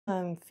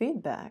real-time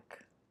feedback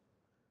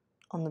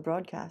on the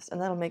broadcast,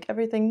 and that'll make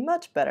everything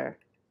much better.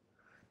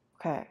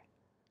 Okay,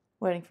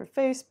 waiting for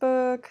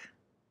Facebook.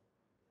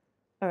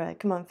 All right,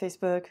 come on,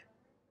 Facebook.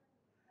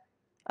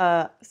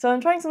 So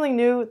I'm trying something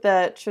new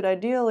that should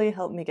ideally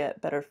help me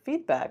get better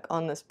feedback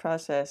on this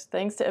process.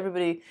 Thanks to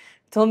everybody who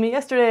told me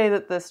yesterday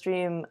that the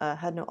stream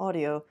had no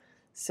audio.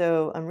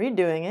 So I'm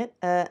redoing it,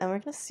 and we're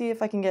gonna see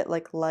if I can get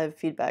like live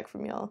feedback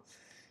from y'all.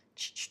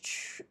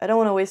 I don't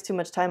want to waste too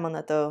much time on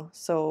that though,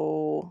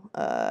 so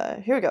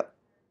here we go.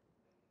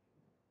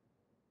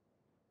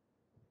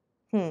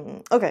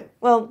 Okay,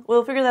 well,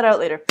 we'll figure that out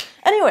later.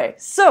 Anyway,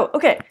 so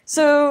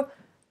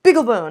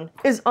BeagleBone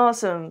is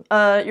awesome.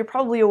 You're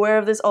probably aware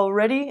of this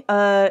already.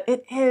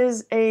 It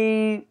is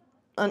an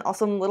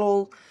awesome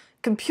little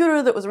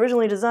computer that was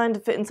originally designed to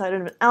fit inside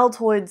of an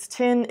Altoids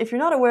tin. If you're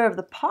not aware of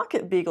the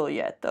PocketBeagle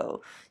yet,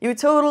 though, you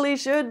totally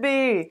should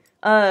be.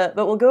 But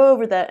we'll go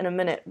over that in a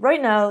minute.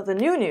 Right now, the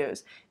new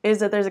news is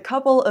that there's a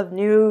couple of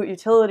new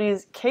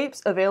utilities,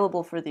 capes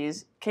available for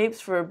these. Capes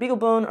for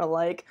BeagleBone are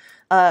like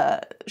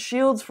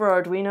shields for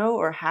Arduino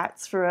or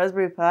hats for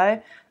Raspberry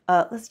Pi.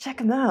 Let's check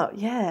them out,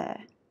 yeah.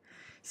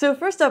 So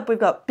first up, we've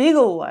got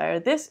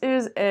BeagleWire. This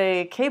is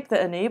a cape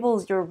that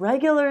enables your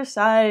regular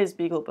size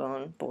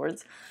BeagleBone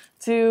boards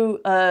to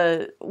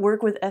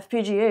work with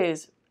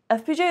FPGAs.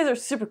 FPGAs are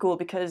super cool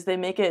because they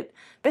make it,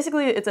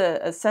 basically it's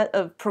a set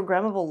of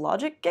programmable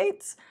logic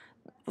gates.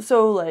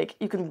 So like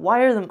you can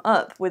wire them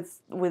up with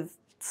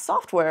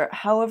software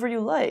however you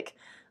like.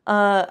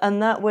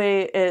 And that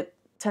way it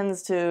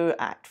tends to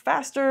act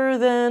faster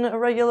than a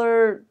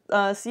regular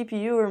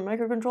CPU or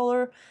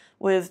microcontroller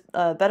with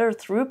better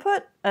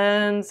throughput,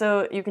 and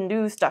so you can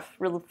do stuff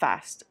real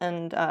fast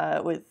and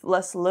with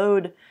less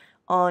load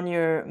on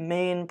your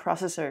main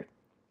processor.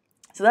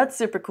 So that's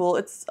super cool.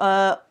 It's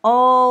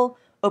all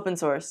open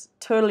source,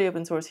 totally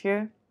open source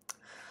here.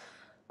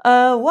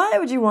 Why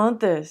would you want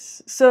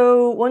this?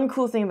 So one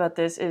cool thing about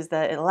this is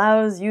that it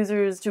allows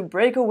users to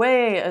break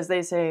away, as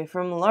they say,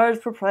 from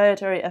large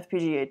proprietary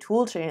FPGA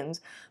toolchains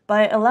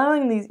by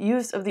allowing the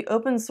use of the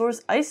open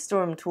source Ice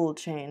Storm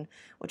toolchain,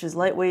 which is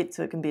lightweight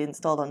so it can be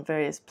installed on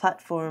various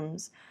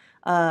platforms.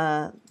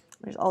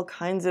 There's all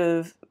kinds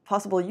of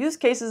possible use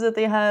cases that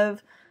they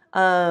have.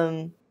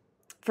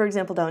 For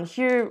example, down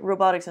here,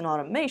 robotics and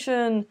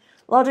automation,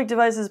 logic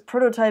devices,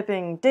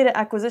 prototyping, data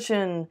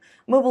acquisition,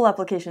 mobile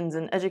applications,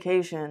 and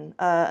education.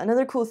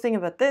 Another cool thing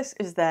about this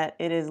is that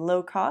it is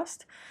low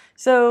cost,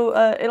 so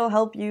it'll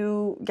help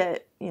you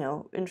get,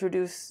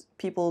 introduce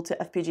people to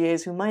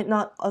FPGAs who might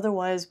not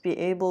otherwise be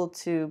able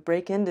to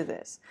break into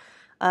this.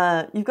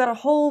 You've got a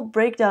whole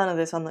breakdown of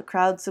this on the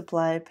crowd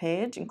supply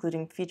page,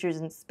 including features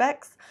and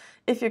specs.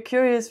 If you're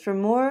curious for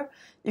more,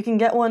 you can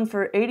get one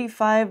for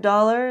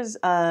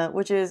 $85,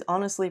 which is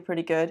honestly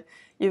pretty good.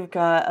 You've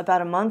got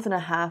about a month and a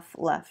half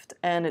left,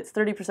 and it's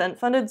 30%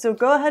 funded, so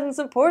go ahead and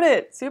support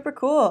it. Super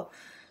cool.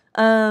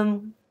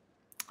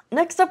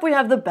 Next up, we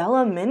have the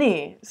Bela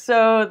Mini.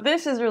 So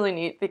this is really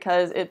neat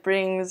because it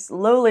brings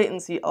low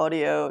latency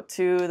audio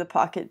to the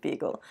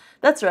PocketBeagle.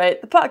 That's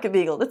right, the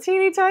PocketBeagle, the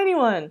teeny tiny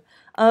one.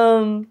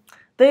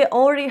 They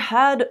already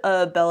had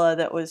a Bela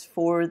that was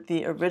for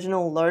the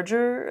original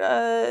larger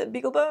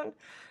BeagleBone,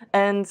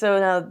 and so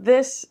now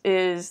this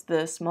is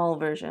the small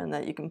version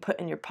that you can put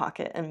in your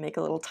pocket and make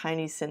a little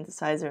tiny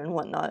synthesizer and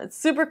whatnot. It's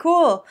super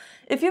cool!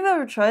 If you've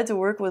ever tried to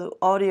work with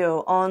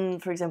audio on,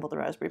 for example, the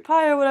Raspberry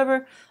Pi or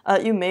whatever,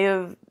 you may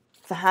have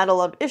had a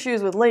lot of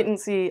issues with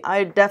latency.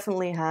 I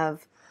definitely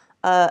have.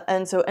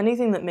 And so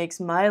anything that makes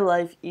my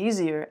life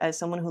easier as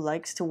someone who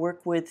likes to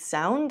work with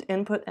sound,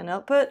 input and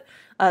output,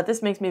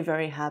 this makes me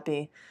very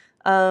happy.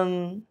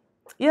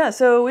 Yeah,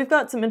 so we've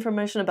got some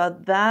information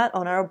about that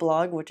on our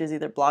blog, which is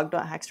either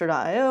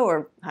blog.hackster.io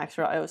or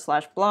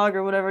hackster.io/blog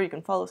or whatever. You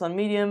can follow us on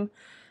Medium.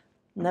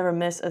 Never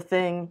miss a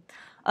thing.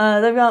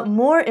 They've got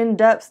more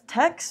in-depth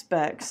tech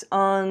specs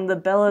on the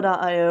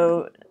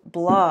Bela.io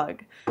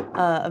blog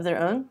of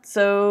their own.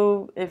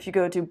 So if you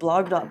go to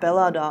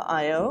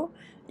blog.bela.io,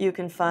 you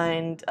can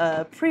find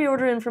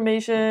pre-order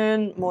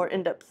information, more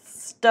in-depth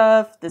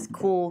stuff, this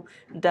cool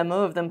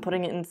demo of them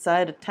putting it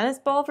inside a tennis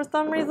ball for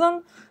some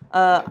reason.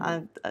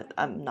 I'm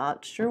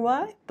not sure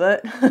why,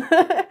 but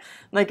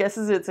my guess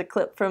is it's a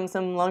clip from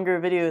some longer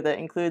video that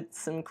includes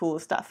some cool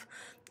stuff.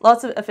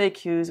 Lots of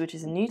FAQs, which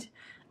is neat.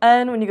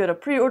 And when you go to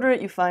pre-order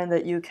it, you find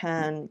that you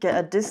can get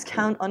a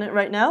discount on it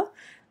right now.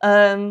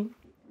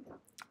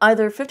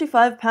 Either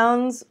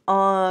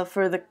 £55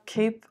 for the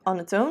cape on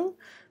its own,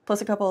 plus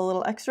a couple of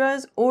little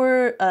extras,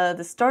 or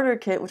the starter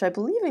kit, which I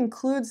believe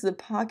includes the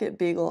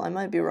PocketBeagle. I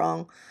might be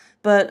wrong,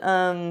 but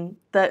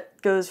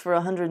that goes for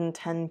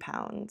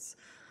 £110.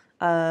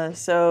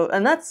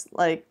 And that's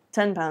like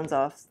 £10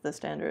 off the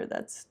standard.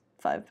 That's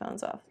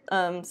 £5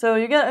 off. So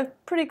you get a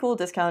pretty cool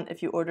discount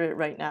if you order it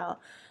right now,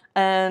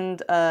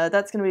 and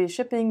that's going to be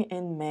shipping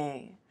in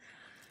May.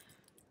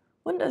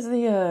 When does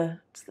the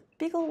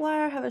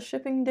BeagleWire have a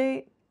shipping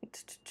date?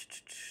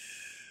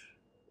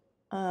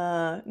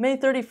 May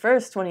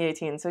 31st,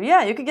 2018. So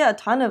yeah, you could get a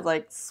ton of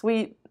like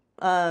sweet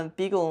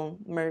Beagle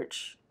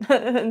merch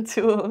and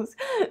tools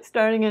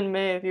starting in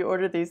May if you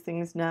order these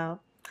things now.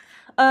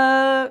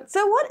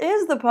 So what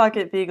is the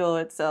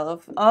PocketBeagle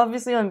itself?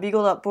 Obviously on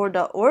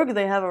beagle.board.org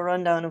they have a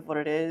rundown of what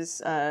it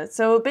is.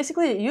 So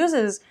basically it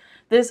uses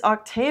this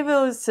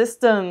Octavo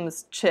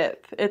Systems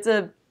chip. It's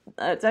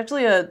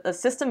actually a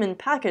system in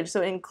package,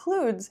 so it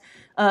includes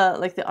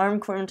like the ARM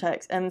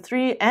Cortex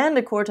M3 and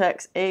a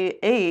Cortex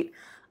A8,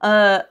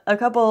 a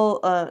couple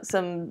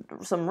some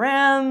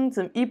RAM,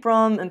 some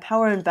EEPROM, and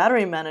power and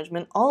battery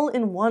management, all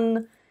in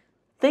one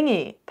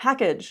thingy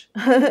package.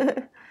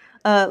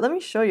 Let me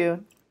show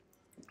you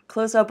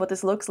close up what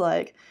this looks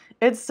like.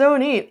 It's so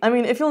neat. I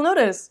mean, if you'll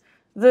notice,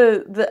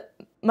 the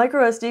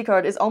micro SD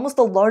card is almost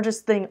the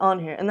largest thing on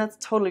here, and that's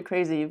totally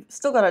crazy. You've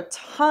still got a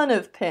ton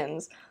of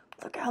pins.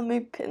 Look how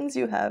many pins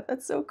you have.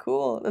 That's so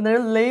cool. And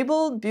they're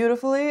labeled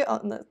beautifully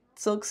on the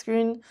silk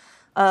screen,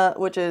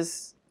 which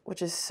is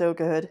so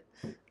good.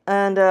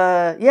 And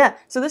yeah,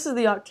 so this is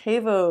the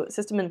Octavo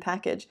system in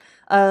package.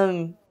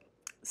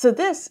 So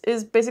this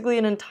is basically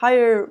an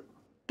entire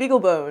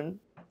BeagleBone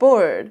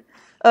board.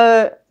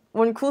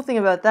 One cool thing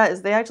about that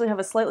is they actually have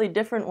a slightly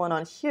different one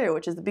on here,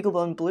 which is the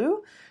BeagleBone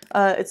Blue.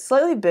 It's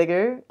slightly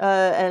bigger,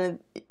 and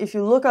if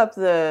you look up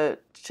the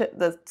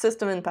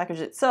system and package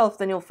itself,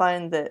 then you'll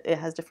find that it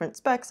has different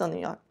specs on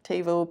the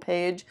Octavo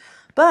page.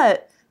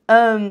 But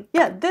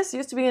yeah, this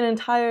used to be an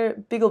entire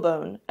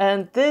BeagleBone,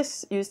 and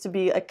this used to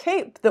be a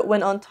cape that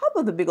went on top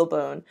of the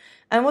BeagleBone.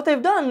 And what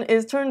they've done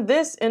is turned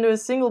this into a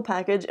single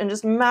package and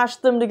just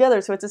mashed them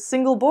together, so it's a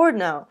single board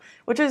now,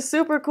 which is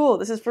super cool.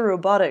 This is for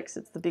robotics.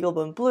 It's the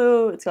BeagleBone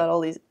Blue. It's got all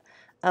these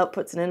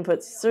outputs and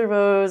inputs,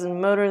 servos and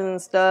motors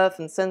and stuff,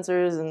 and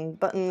sensors and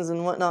buttons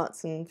and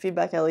whatnots and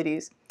feedback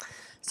LEDs.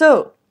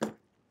 So,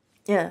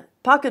 yeah,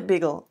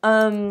 PocketBeagle.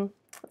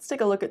 Let's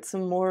take a look at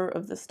some more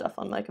of this stuff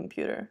on my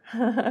computer.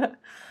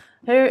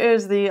 Here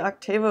is the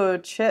Octavo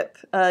chip.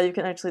 You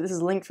can actually, this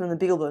is linked from the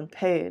BeagleBone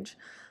page.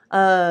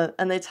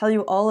 And they tell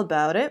you all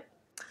about it.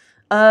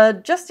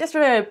 Just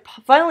yesterday I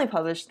finally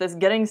published this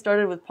Getting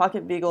Started with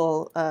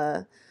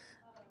PocketBeagle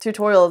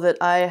tutorial that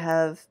I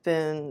have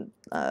been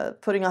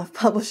putting off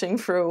publishing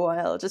for a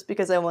while just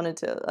because I wanted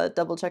to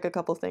double check a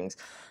couple things.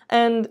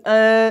 And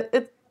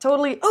it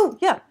totally, oh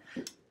yeah!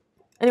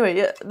 Anyway,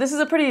 yeah, this is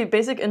a pretty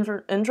basic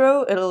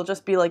intro. It'll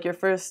just be like your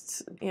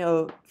first,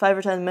 5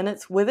 or 10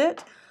 minutes with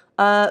it.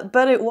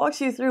 But it walks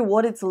you through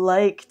what it's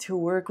like to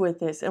work with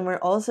this, and we're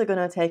also going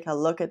to take a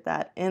look at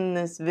that in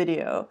this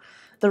video.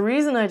 The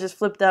reason I just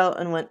flipped out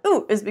and went,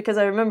 ooh, is because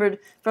I remembered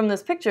from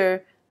this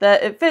picture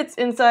that it fits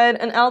inside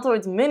an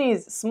Altoids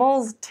Minis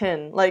Smalls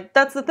tin. Like,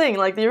 that's the thing,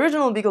 like the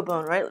original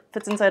BeagleBone, right? It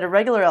fits inside a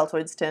regular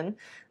Altoids tin.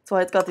 That's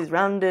why it's got these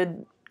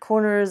rounded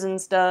corners and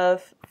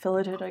stuff.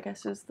 Filleted, I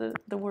guess is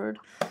the word.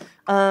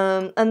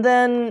 And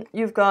then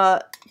you've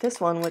got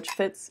this one, which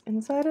fits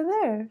inside of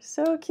there.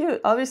 So cute.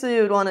 Obviously,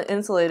 you would want to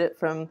insulate it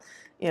from,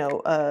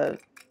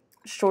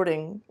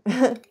 shorting,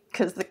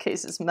 because the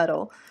case is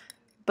metal.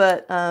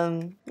 But,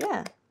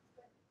 yeah.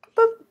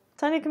 Boop.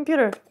 Tiny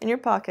computer in your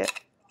pocket.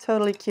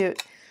 Totally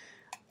cute.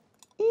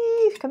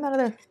 Eee, come out of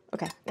there.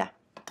 Okay, yeah.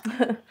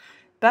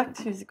 Back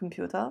to the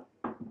computer.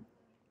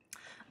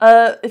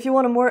 If you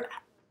want a more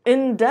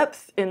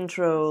in-depth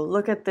intro,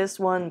 look at this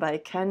one by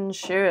Ken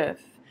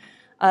Sheriff,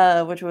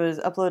 which was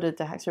uploaded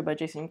to Hackster by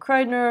Jason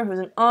Kreidner, who's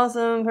an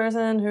awesome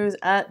person who's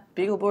at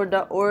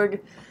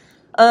beagleboard.org.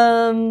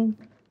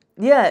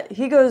 Yeah,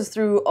 he goes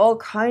through all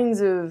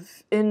kinds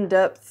of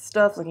in-depth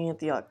stuff, looking at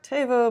the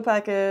Octavo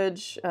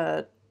package,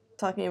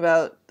 talking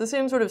about the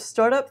same sort of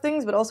startup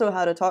things, but also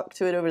how to talk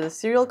to it over the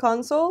serial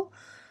console.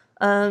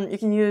 You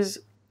can use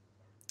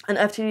an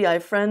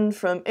FTDI friend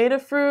from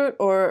Adafruit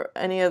or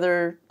any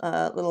other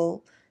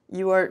little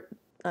UART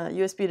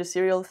USB to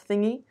serial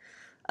thingy.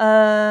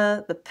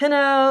 The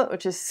pinout,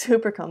 which is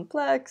super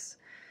complex,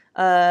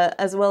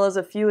 as well as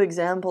a few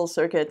example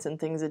circuits and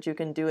things that you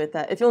can do with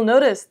that. If you'll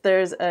notice,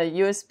 there's a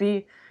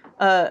USB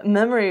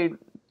memory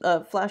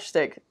flash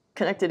stick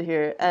connected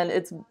here, and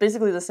it's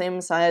basically the same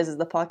size as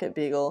the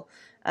PocketBeagle,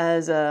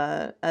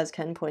 as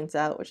Ken points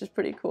out, which is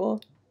pretty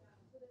cool.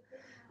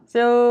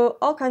 So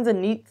all kinds of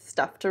neat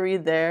stuff to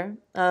read there.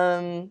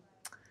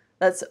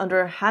 That's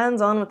under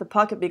hands-on with the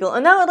PocketBeagle.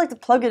 And now I'd like to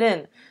plug it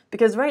in,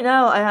 because right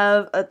now I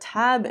have a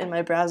tab in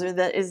my browser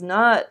that is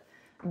not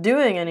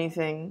doing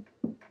anything,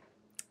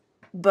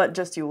 but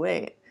just you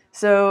wait.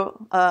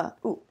 So,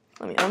 ooh,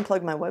 let me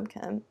unplug my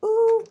webcam.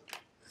 Ooh.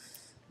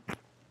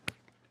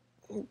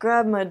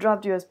 Grab my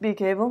dropped USB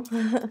cable.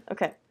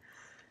 Okay.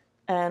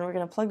 And we're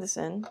gonna plug this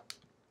in.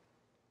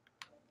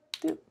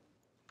 Doop.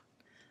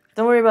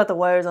 Don't worry about the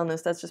wires on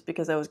this, that's just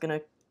because I was gonna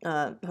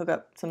hook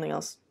up something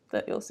else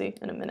that you'll see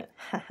in a minute.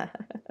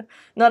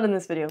 Not in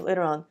this video,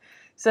 later on.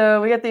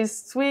 So we got these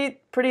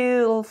sweet, pretty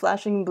little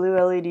flashing blue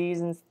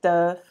LEDs and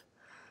stuff.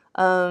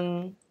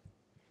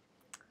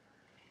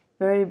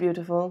 Very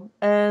beautiful.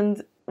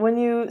 And when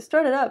you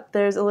start it up,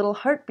 there's a little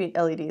heartbeat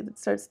LED that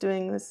starts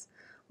doing this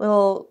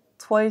little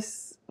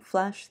twice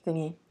flash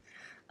thingy.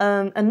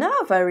 And now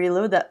if I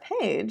reload that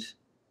page,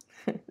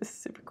 this is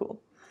super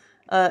cool.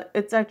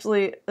 It's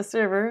actually a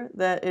server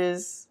that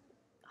is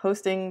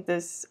hosting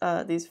this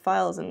these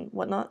files and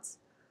whatnots.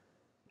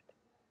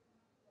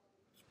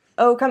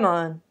 Oh, come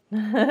on.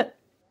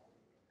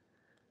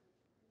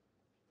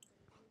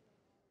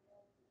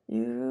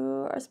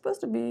 You are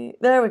supposed to be...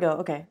 There we go,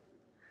 okay.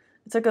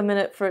 It took a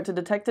minute for it to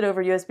detect it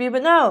over USB,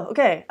 but no!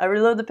 Okay, I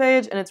reload the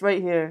page and it's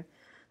right here.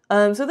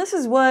 So this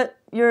is what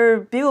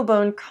your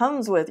BeagleBone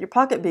comes with, your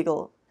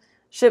PocketBeagle.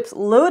 Ships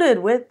loaded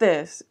with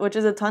this, which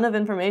is a ton of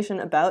information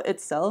about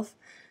itself.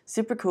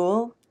 Super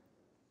cool.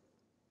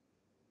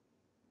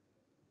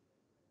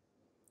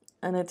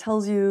 And it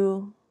tells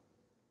you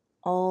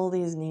all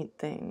these neat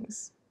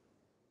things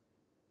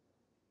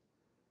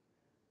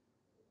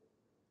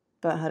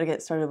about how to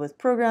get started with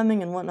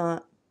programming and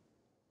whatnot.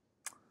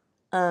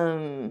 I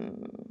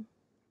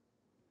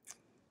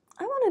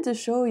wanted to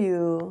show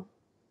you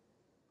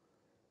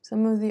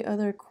some of the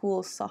other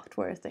cool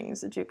software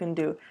things that you can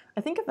do.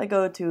 I think if I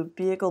go to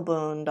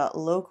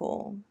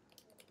beaglebone.local,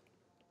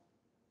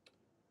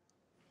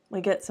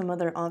 we get some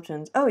other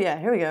options. Oh yeah,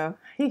 here we go.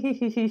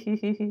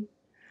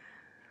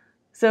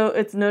 So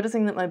it's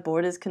noticing that my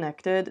board is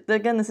connected.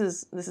 Again, this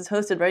is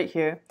hosted right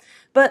here.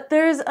 But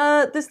there's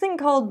this thing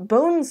called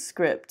Bones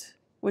script,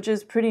 which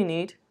is pretty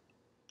neat.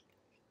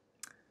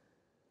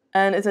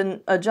 And it's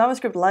a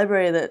JavaScript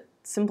library that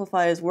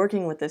simplifies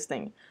working with this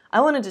thing. I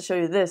wanted to show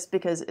you this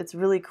because it's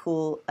really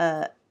cool.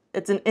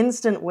 It's an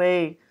instant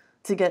way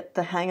to get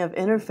the hang of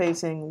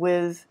interfacing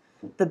with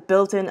the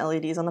built-in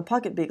LEDs on the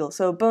PocketBeagle.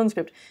 So Bones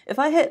script. If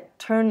I hit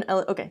turn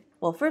LED, okay,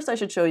 well first I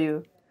should show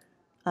you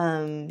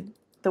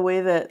the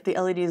way that the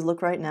LEDs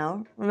look right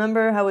now.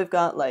 Remember how we've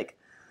got like,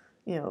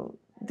 you know,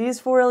 these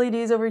 4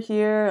 LEDs over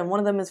here and one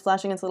of them is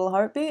flashing its little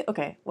heartbeat?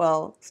 Okay,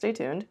 well, stay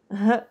tuned.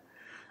 I'm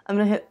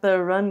gonna hit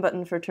the run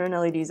button for turn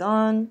LEDs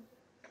on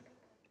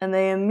and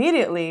they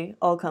immediately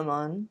all come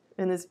on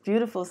in this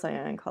beautiful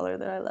cyan color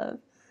that I love.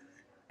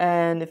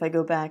 And if I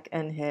go back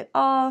and hit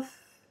off,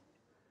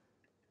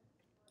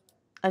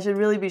 I should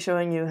really be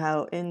showing you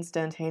how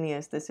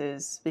instantaneous this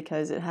is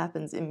because it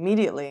happens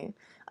immediately.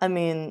 I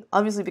mean,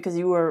 obviously because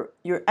you're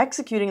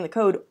executing the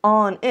code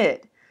on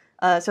it.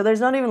 So there's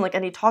not even like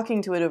any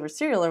talking to it over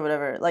serial or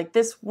whatever. Like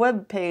this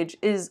web page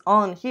is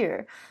on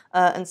here,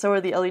 and so are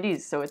the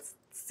LEDs, so it's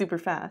super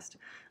fast.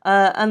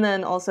 And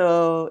then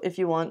also if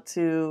you want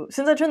to,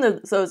 since I turned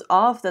those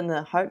off, then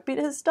the heartbeat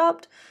has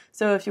stopped.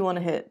 So if you want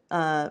to hit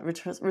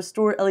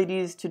restore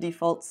LEDs to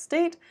default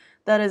state,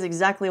 that is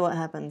exactly what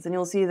happens. And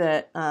you'll see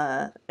that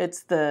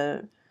it's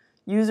the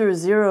user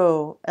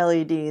 0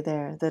 LED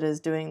there that is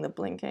doing the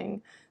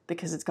blinking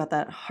because it's got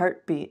that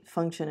heartbeat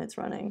function it's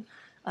running.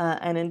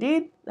 And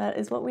indeed, that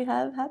is what we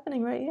have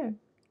happening right here.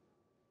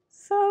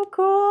 So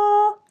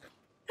cool!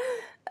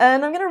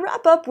 And I'm going to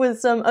wrap up with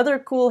some other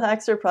cool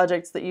Hackster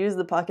projects that use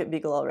the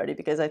PocketBeagle already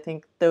because I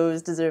think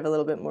those deserve a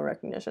little bit more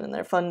recognition and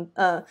they're fun.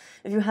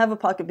 If you have a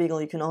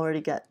PocketBeagle, you can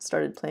already get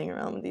started playing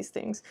around with these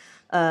things.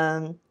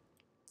 All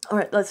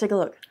right, let's take a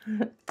look.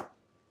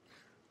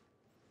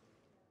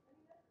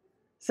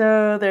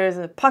 So there's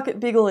a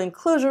PocketBeagle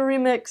enclosure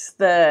remix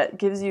that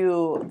gives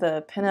you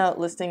the pinout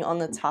listing on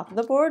the top of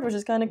the board, which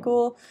is kind of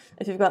cool.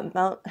 If you've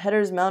got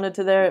headers mounted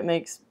to there, it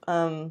makes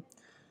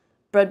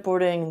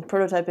breadboarding and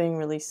prototyping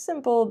really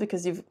simple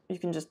because you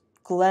can just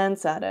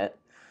glance at it.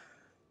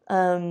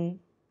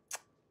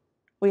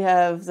 We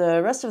have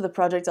the rest of the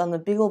project on the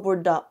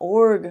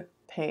beagleboard.org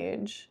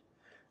page.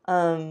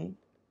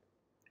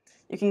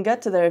 You can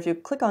get to there if you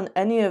click on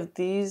any of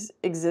these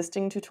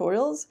existing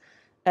tutorials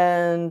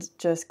and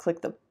just click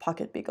the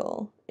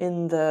PocketBeagle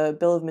in the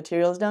bill of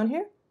materials down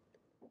here.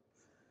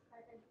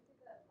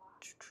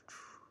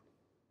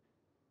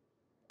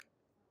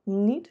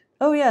 Neat.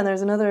 Oh yeah, and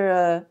there's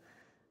another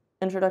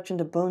introduction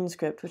to Bones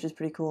script, which is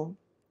pretty cool.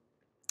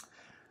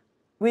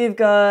 We've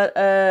got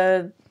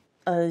a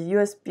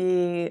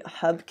USB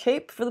hub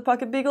cape for the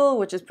PocketBeagle,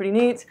 which is pretty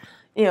neat.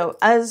 You know,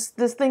 as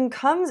this thing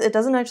comes, it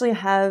doesn't actually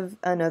have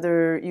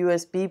another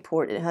USB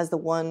port. It has the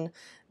one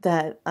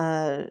that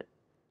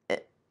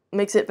it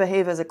makes it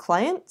behave as a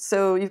client.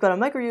 So you've got a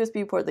micro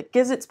USB port that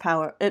gives it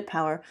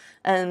power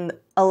and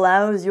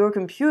allows your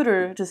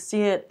computer to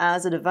see it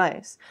as a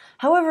device.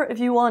 However, if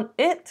you want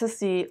it to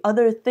see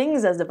other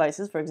things as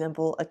devices, for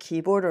example, a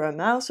keyboard or a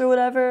mouse or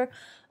whatever,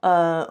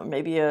 or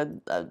maybe a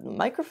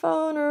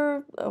microphone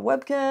or a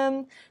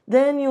webcam,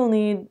 then you'll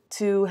need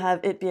to have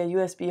it be a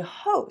USB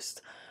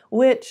host,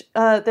 which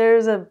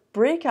there's a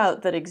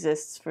breakout that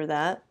exists for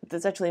that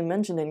that's actually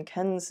mentioned in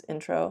Ken's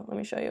intro. Let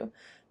me show you.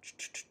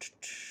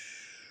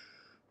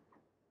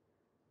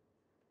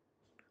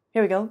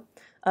 Here we go.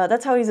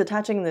 That's how he's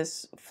attaching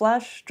this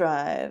flash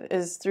drive,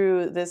 is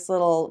through this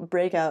little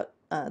breakout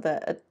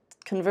that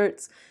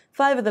converts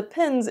 5 of the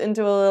pins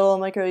into a little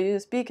micro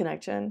USB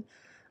connection.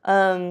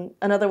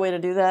 Another way to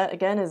do that,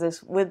 again,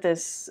 is with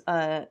this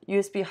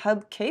USB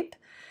hub cape.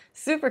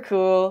 Super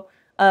cool.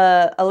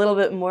 A little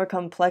bit more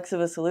complex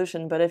of a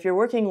solution, but if you're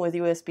working with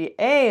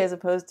USB-A as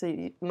opposed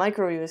to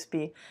micro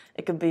USB,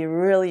 it could be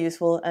really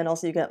useful, and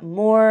also you get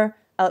more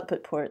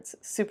output ports.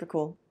 Super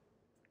cool.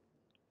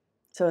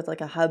 So it's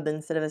like a hub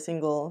instead of a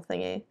single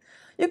thingy.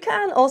 You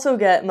can also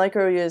get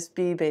micro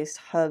USB based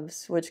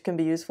hubs, which can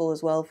be useful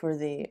as well for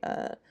the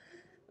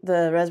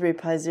Raspberry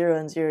Pi Zero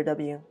and Zero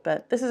W,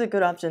 but this is a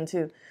good option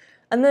too.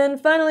 And then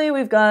finally,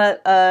 we've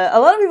got a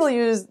lot of people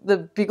use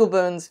the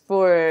BeagleBones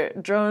for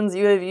drones,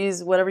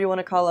 UAVs, whatever you want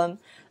to call them,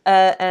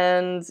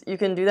 and you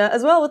can do that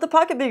as well with the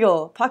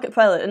PocketBeagle, Pocket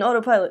Pilot, and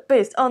Autopilot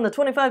based on the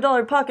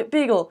 $25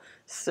 PocketBeagle.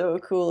 So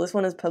cool! This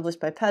one is published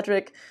by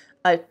Patrick.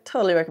 I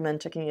totally recommend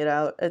checking it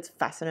out. It's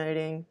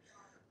fascinating,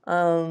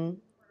 and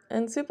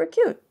super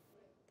cute.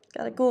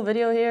 Got a cool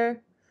video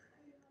here.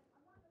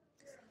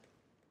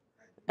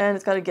 And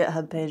it's got a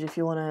GitHub page if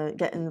you want to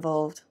get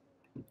involved.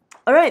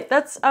 Alright,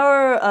 that's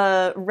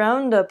our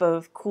roundup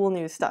of cool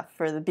new stuff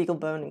for the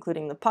BeagleBone,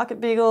 including the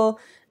PocketBeagle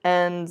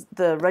and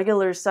the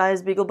regular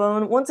size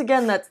BeagleBone. Once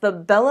again, that's the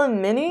Bela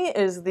Mini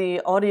is the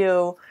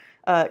audio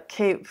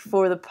cape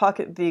for the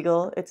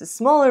PocketBeagle. It's a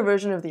smaller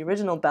version of the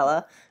original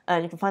Bela,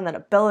 and you can find that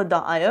at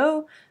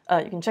Bela.io.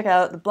 You can check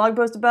out the blog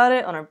post about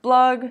it on our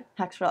blog,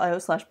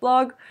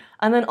 Hackster.io/blog.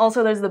 And then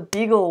also there's the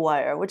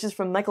BeagleWire, which is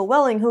from Michael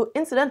Welling, who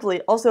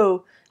incidentally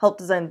also helped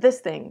design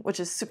this thing, which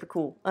is super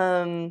cool.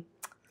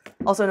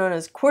 Also known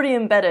as QWERTY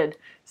Embedded.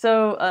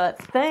 So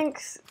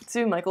thanks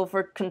to Michael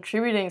for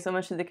contributing so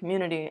much to the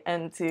community,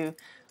 and to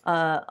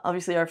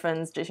obviously our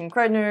friends Jason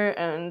Kreidner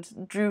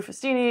and Drew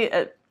Festini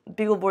at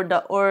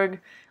beagleboard.org.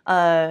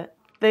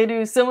 They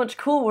do so much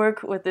cool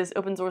work with this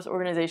open source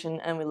organization,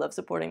 and we love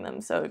supporting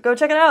them. So go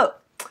check it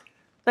out.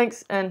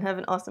 Thanks, and have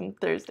an awesome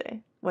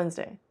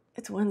Wednesday.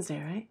 It's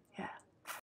Wednesday, right?